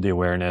build the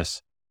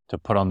awareness, to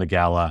put on the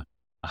gala.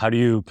 How do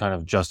you kind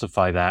of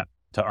justify that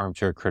to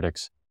armchair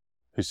critics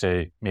who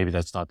say maybe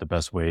that's not the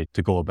best way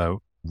to go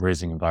about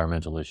raising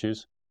environmental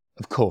issues?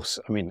 Of course.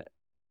 I mean,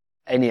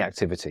 any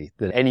activity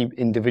that any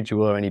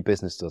individual or any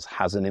business does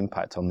has an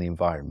impact on the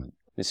environment.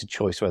 It's a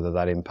choice whether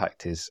that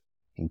impact is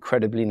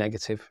incredibly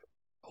negative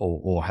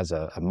or has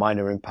a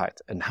minor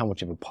impact, and how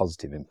much of a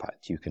positive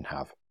impact you can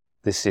have.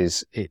 This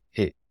is,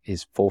 it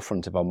is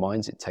forefront of our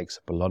minds. It takes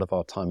up a lot of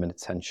our time and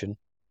attention,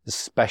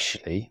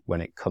 especially when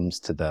it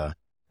comes to the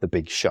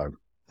big show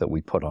that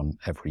we put on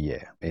every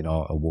year in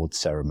our awards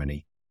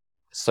ceremony.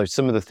 So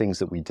some of the things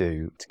that we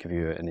do, to give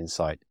you an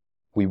insight,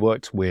 we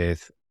worked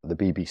with the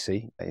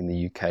BBC in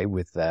the UK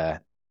with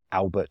their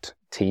Albert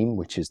team,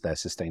 which is their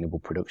sustainable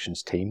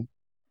productions team,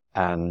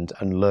 and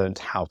learned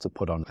how to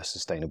put on a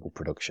sustainable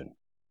production.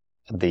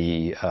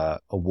 The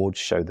awards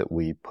show that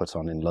we put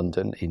on in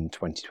London in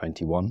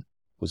 2021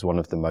 was one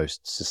of the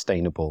most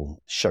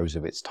sustainable shows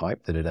of its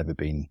type that had ever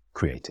been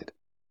created.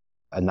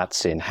 And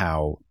that's in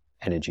how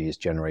energy is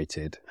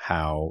generated,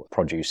 how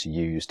produce are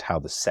used, how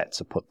the sets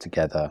are put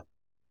together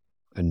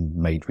and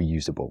made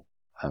reusable,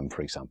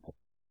 for example.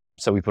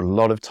 So we put a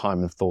lot of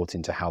time and thought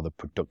into how the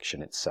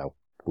production itself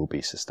will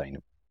be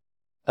sustainable.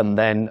 And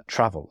then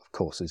travel, of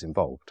course, is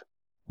involved.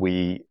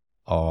 We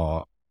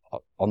are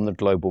on the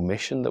global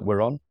mission that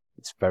we're on.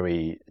 It's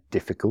very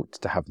difficult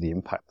to have the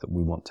impact that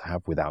we want to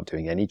have without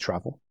doing any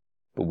travel,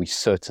 but we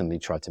certainly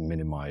try to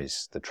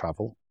minimize the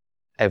travel.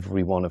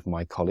 Every one of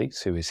my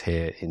colleagues who is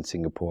here in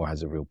Singapore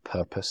has a real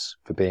purpose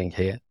for being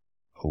here,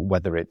 or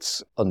whether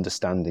it's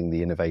understanding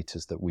the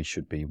innovators that we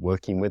should be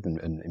working with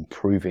and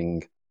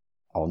improving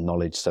our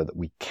knowledge so that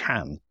we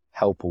can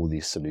help all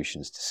these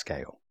solutions to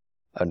scale.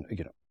 And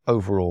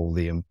overall,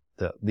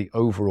 the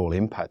overall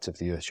impact of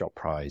the EarthShot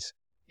Prize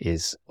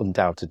is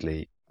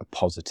undoubtedly a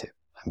positive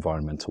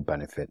environmental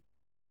benefit.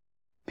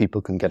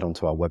 People can get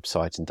onto our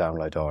website and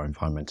download our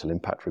environmental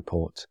impact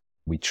report.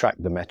 We track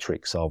the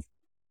metrics of,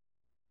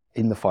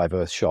 in the 5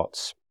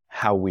 EarthShots,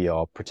 how we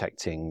are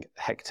protecting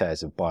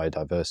hectares of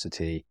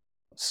biodiversity,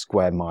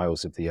 square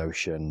miles of the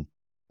ocean,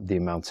 the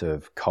amount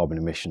of carbon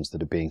emissions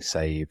that are being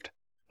saved,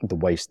 the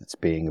waste that's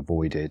being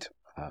avoided.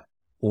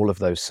 All of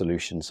those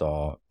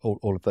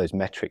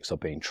metrics are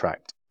being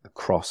tracked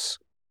across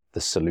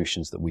the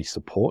solutions that we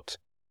support,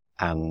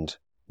 and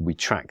we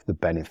track the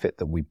benefit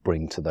that we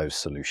bring to those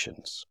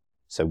solutions.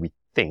 So we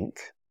think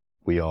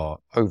we are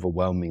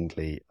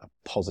overwhelmingly a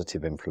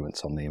positive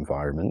influence on the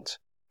environment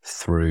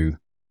through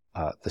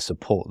the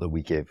support that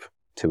we give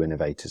to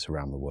innovators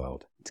around the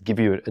world. To give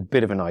you a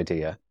bit of an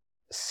idea,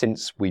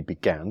 since we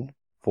began,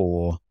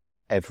 for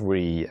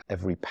every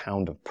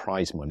pound of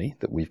prize money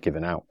that we've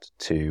given out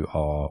to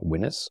our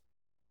winners,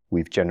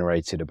 we've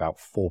generated about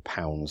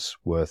 £4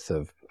 worth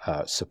of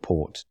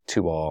support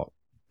to our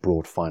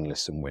broad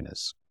finalists and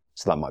winners.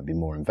 So that might be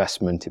more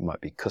investment, it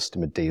might be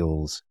customer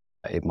deals,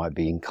 it might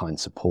be in-kind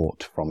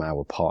support from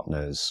our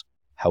partners,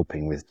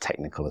 helping with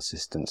technical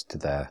assistance to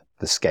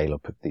the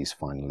scale-up of these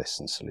finalists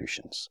and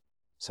solutions.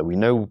 So we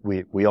know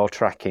we are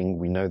tracking,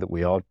 we know that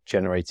we are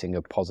generating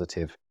a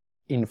positive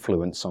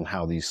influence on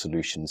how these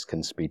solutions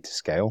can speed to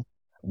scale,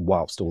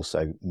 whilst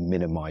also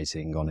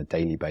minimizing on a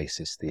daily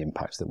basis the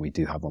impacts that we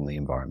do have on the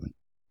environment.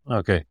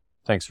 Okay,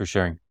 thanks for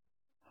sharing.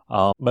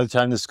 By the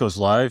time this goes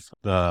live,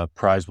 the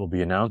prize will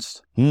be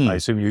announced. I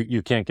assume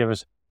you can't give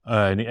us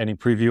any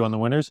preview on the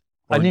winners?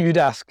 I knew you'd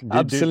ask.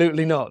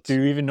 Absolutely not. Do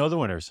you even know the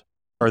winners?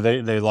 Are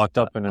they locked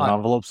up in an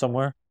envelope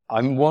somewhere?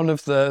 I'm one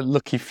of the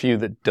lucky few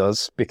that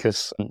does,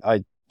 because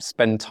I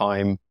spend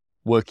time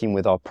working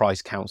with our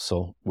prize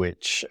council,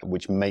 which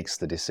makes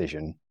the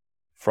decision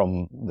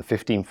from the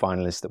 15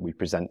 finalists that we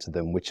present to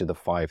them, which are the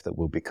 5 that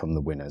will become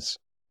the winners.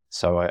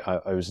 So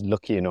I was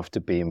lucky enough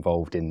to be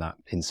involved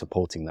in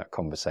supporting that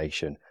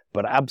conversation.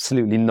 But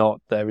absolutely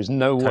not. There is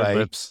no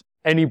way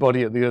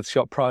anybody at the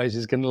EarthShot Prize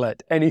is going to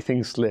let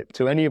anything slip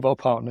to any of our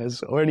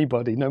partners or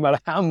anybody, no matter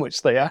how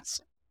much they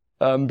ask,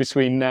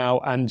 between now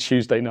and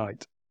Tuesday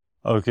night.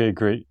 Okay,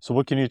 great. So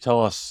what can you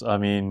tell us? I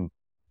mean,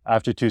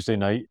 after Tuesday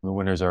night, the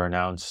winners are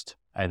announced,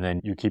 and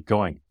then you keep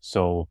going.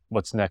 So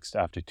what's next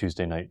after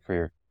Tuesday night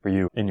for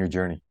you in your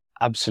journey?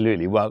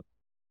 Absolutely. Well,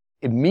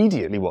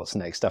 immediately what's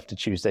next after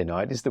Tuesday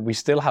night is that we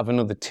still have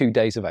another 2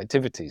 days of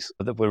activities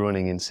that we're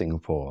running in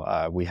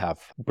Singapore. We have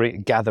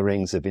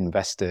gatherings of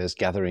investors,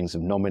 gatherings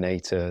of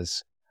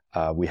nominators.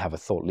 We have a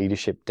thought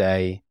leadership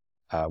day.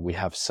 We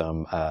have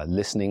some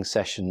listening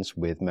sessions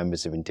with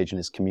members of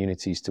Indigenous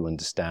communities to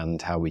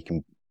understand how we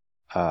can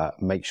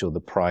make sure the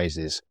prize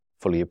is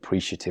fully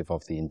appreciative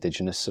of the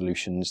Indigenous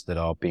solutions that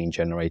are being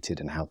generated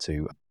and how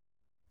to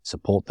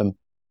support them.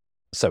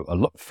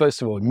 So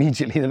first of all,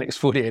 immediately in the next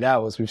 48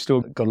 hours, we've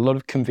still got a lot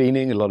of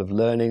convening, a lot of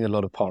learning, a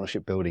lot of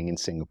partnership building in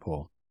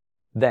Singapore.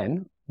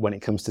 Then, when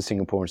it comes to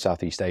Singapore and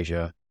Southeast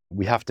Asia,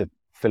 we have to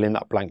fill in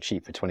that blank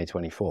sheet for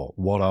 2024.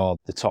 What are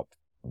the top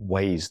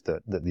ways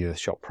that the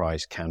EarthShot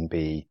Prize can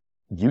be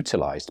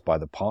utilized by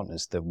the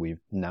partners that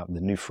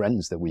the new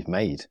friends that we've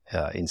made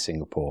in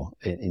Singapore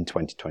in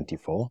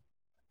 2024?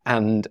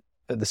 And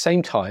at the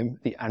same time,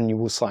 the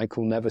annual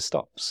cycle never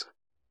stops.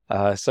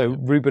 So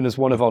Ruben, as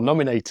one of our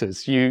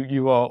nominators,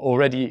 you are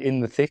already in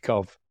the thick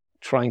of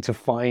trying to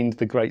find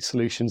the great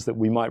solutions that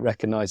we might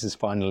recognize as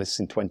finalists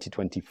in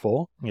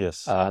 2024.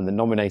 Yes. And the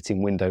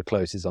nominating window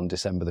closes on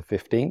December the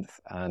 15th.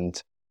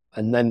 And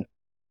then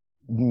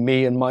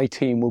me and my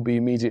team will be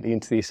immediately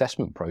into the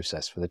assessment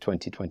process for the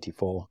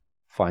 2024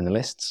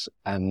 finalists.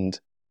 And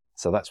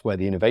so that's where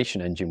the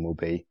innovation engine will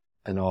be.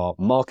 And our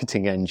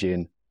marketing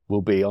engine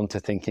will be onto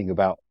thinking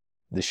about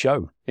the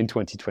show in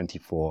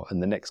 2024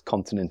 and the next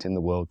continent in the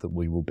world that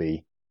we will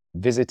be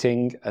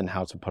visiting and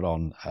how to put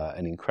on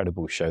an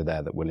incredible show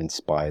there that will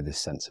inspire this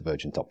sense of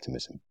urgent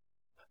optimism.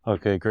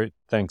 Okay, great.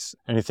 Thanks.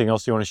 Anything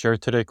else you want to share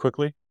today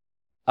quickly?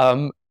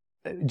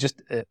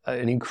 Just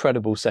an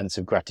incredible sense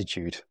of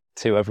gratitude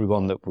to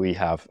everyone that we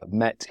have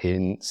met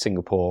in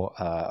Singapore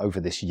over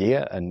this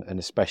year and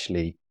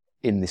especially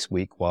in this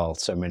week while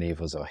so many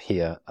of us are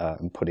here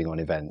and putting on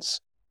events.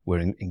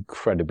 We're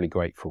incredibly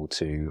grateful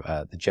to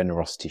the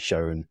generosity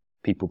shown,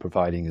 people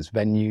providing us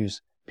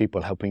venues,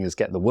 people helping us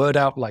get the word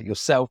out like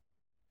yourself,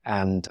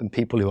 and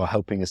people who are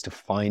helping us to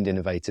find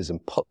innovators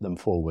and put them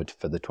forward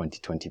for the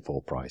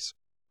 2024 prize.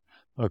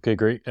 Okay,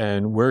 great.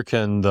 And where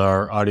can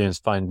our audience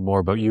find more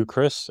about you,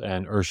 Chris,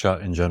 and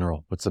EarthShot in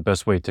general? What's the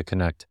best way to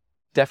connect?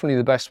 Definitely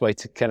the best way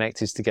to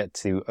connect is to get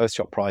to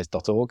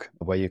earthshotprize.org,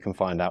 where you can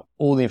find out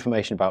all the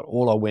information about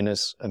all our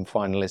winners and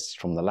finalists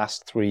from the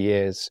last 3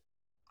 years.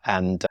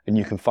 And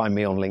you can find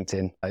me on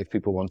LinkedIn. If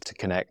people want to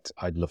connect,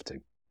 I'd love to.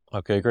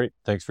 Okay, great.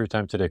 Thanks for your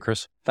time today,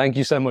 Chris. Thank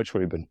you so much,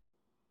 Ruben.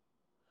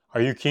 Are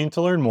you keen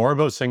to learn more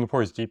about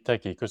Singapore's deep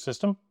tech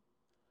ecosystem?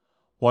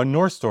 One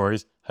North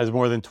Stories has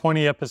more than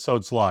 20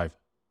 episodes live,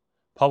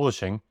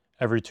 publishing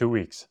every 2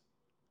 weeks.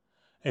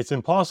 It's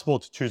impossible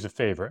to choose a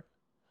favorite,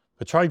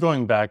 but try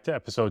going back to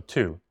episode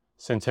 2,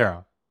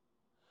 Centera.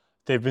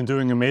 They've been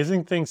doing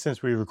amazing things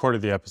since we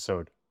recorded the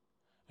episode,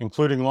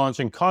 including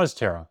launching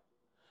CauseTerra,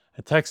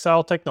 a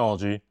textile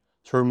technology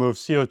to remove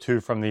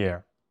CO2 from the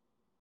air.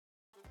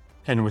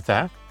 And with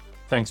that,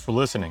 thanks for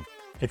listening.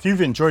 If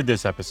you've enjoyed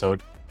this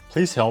episode,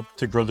 please help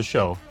to grow the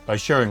show by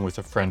sharing with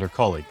a friend or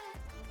colleague.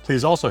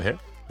 Please also hit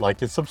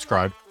like and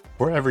subscribe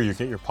wherever you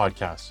get your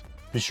podcasts.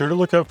 Be sure to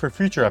look out for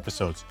future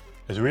episodes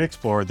as we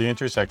explore the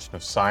intersection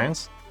of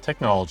science,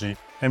 technology,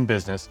 and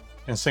business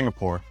in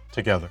Singapore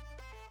together.